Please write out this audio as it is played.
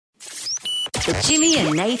The Jimmy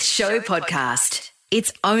and Nath Show Podcast.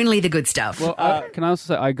 It's only the good stuff. Well, can I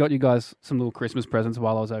also say I got you guys some little Christmas presents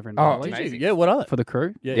while I was over in Bali. Did you? Yeah, what are they? For the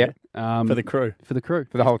crew. Yeah. For the crew. For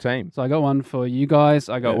the whole team. So I got one for you guys.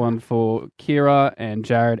 I got one for Kira and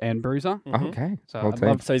Jared and Bruiser. Mm-hmm. Okay.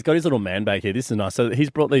 So he's got his little man bag here. This is nice. So he's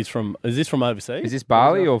brought these from, is this from overseas? Is this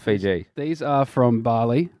Bali or Fiji? These are from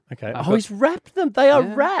Bali. Okay. He's wrapped them. They are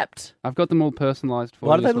wrapped. I've got them all personalised for you.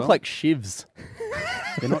 Why do they as look well. like shivs?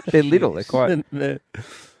 They're not They're little. They're quite... Do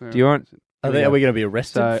you want... Are we going to be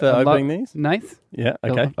arrested for opening these? Nath? Yeah,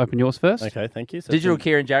 okay. Open yours first. Okay, thank you. So Digital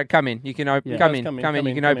Kieran, Jared, come in. You can open. Come in.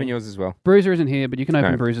 You can open yours as well. Bruiser isn't here, but you can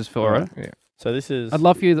open Bruiser's for her. Yeah. So this is... I'd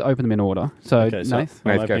love for you to open them in order. So, okay, Nath?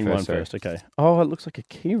 I'm Nath, go opening one first, first. Okay. Oh, it looks like a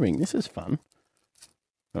keyring. This is fun.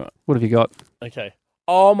 All right. What have you got? Okay.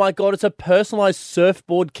 Oh my God, it's a personalised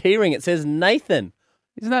surfboard keyring. It says Nathan.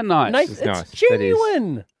 Isn't that nice? Nathan, it's nice.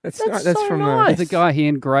 genuine. That's so from nice. There's a guy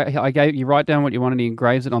here you write down what you want and he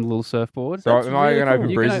engraves it on the little surfboard. So am I going to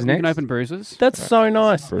open Bruiser's next? You can open Bruiser's. That's so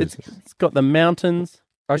nice. Bruiser's. It's got the mountains.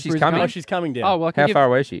 Oh, she's Bruiser coming. Oh, she's coming down. Oh, well, How far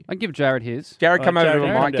away is she? I can give Jared his. Jared, come over Jared, to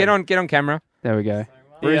the come mic. down. Get on camera. There we go.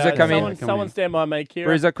 Bruiser, come in. Someone stand by me, Kira.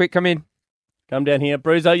 Bruiser, quick, come in. Come down here.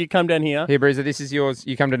 Bruiser, you come down here. Here, Bruiser, this is yours.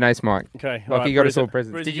 You come to Nate's mic. Okay. Like you got us all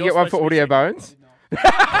presents. Did you get one for Audio Bones?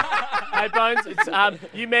 Hey, Bones, it's,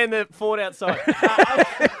 you man the fort outside.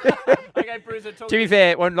 Okay, Bruiser, talk To be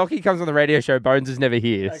fair, when Lachy comes on the radio show, Bones is never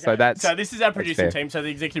here. Okay. So that's... So this is our producing fair. team, so the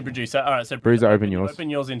executive producer. All right, so Bruiser, open yours. Open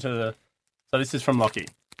yours into the... So this is from Lachy.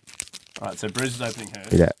 All right, so Bruiser's opening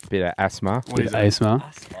hers. Bit of asthma. What is it? ASMR.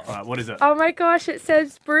 All right, what is it? Oh my gosh, it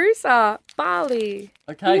says Bruiser, Bali.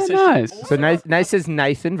 Okay, Yeah, so nice. So Nate says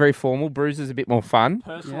Nathan, very formal. Bruiser's a bit more fun.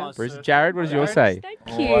 personalised. Bruiser, Jared, what does yours say?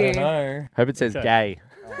 Thank you. I don't know. Hope it says Okay. gay.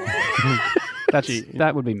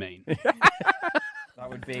 That would be mean. That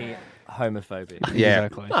would be homophobic. Yeah.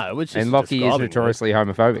 Exactly. No, which And Lachy is notoriously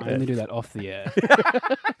homophobic. I only do that off the air.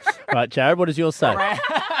 Right, Jared, what does yours say?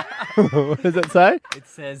 What does it say? It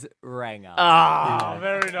says Ranger. Ah,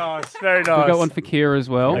 very nice, very nice. We've got one for Kira as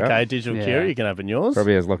well. Okay, Digital Yeah. Kira, you can open yours.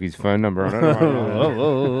 Probably has Locky's phone number on it.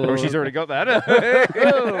 Oh, she's already got that.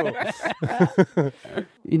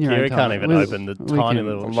 In your own Kira time. can't even We'll- open the we tiny can-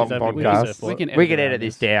 little long she's opening podcast. the surfboard. We can it edit out.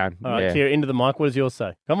 this down. All right, Yeah. Kira, into the mic. What does yours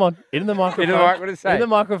say? Come on, into the microphone. Into the mic, what does it say? In the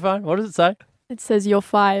microphone. What does it say? It says you're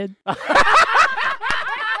fired.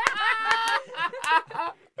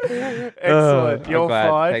 Excellent. You're glad.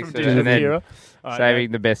 fired Thanks from for Digital that. Kira. All right,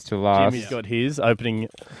 Saving the best to last. Jimmy's got his opening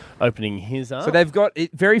his up. So they've got it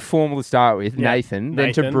very formal to start with, Yeah. Nathan,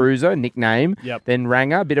 then to Nathan. Bruiser, nickname, Yep. then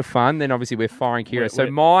Ranger, bit of fun, then obviously we're firing Kira. So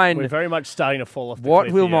We're mine, very much starting to fall off the what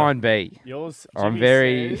cliff will here. mine be? Yours, I'm Jimmy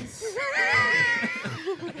very... says-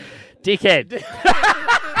 Dickhead.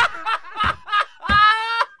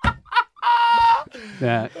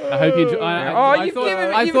 Yeah. I hope you enjoy.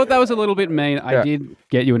 I thought that was a little bit mean. I did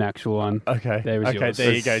get you an actual one. Okay. There was yours.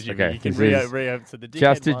 There you go, Jimmy. Okay, You can this is re-open to the dickhead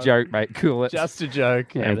Just a one. joke, mate. Cool it. Just a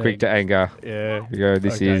joke. Yeah, and there quick you to anger. Yeah. Here we go.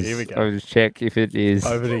 This Okay, is... here we go. I'll just check if it is...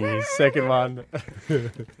 Opening his second one.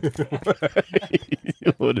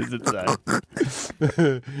 What does it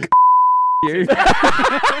say? You.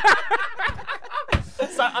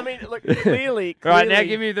 So, I mean, look, clearly... Right, now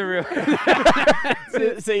give me the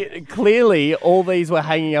real... See, clearly, all these were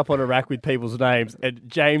hanging up on a rack with people's names, and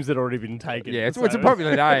James had already been taken. Yeah, it's So- a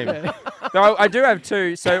popular name. So I do have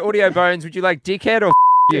two. So Audio Bones, would you like dickhead or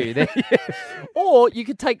you? There- Or you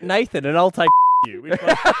could take Nathan, and I'll take you. Which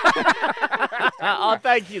one? Oh,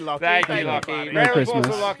 thank you, Lochy. Thank you, Lochy. buddy. Merry Round of applause Christmas.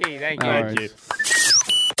 for Lochy. Thank you. All Thank right.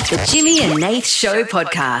 you. The Jimmy and Nath Show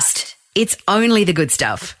Podcast. It's only the good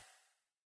stuff.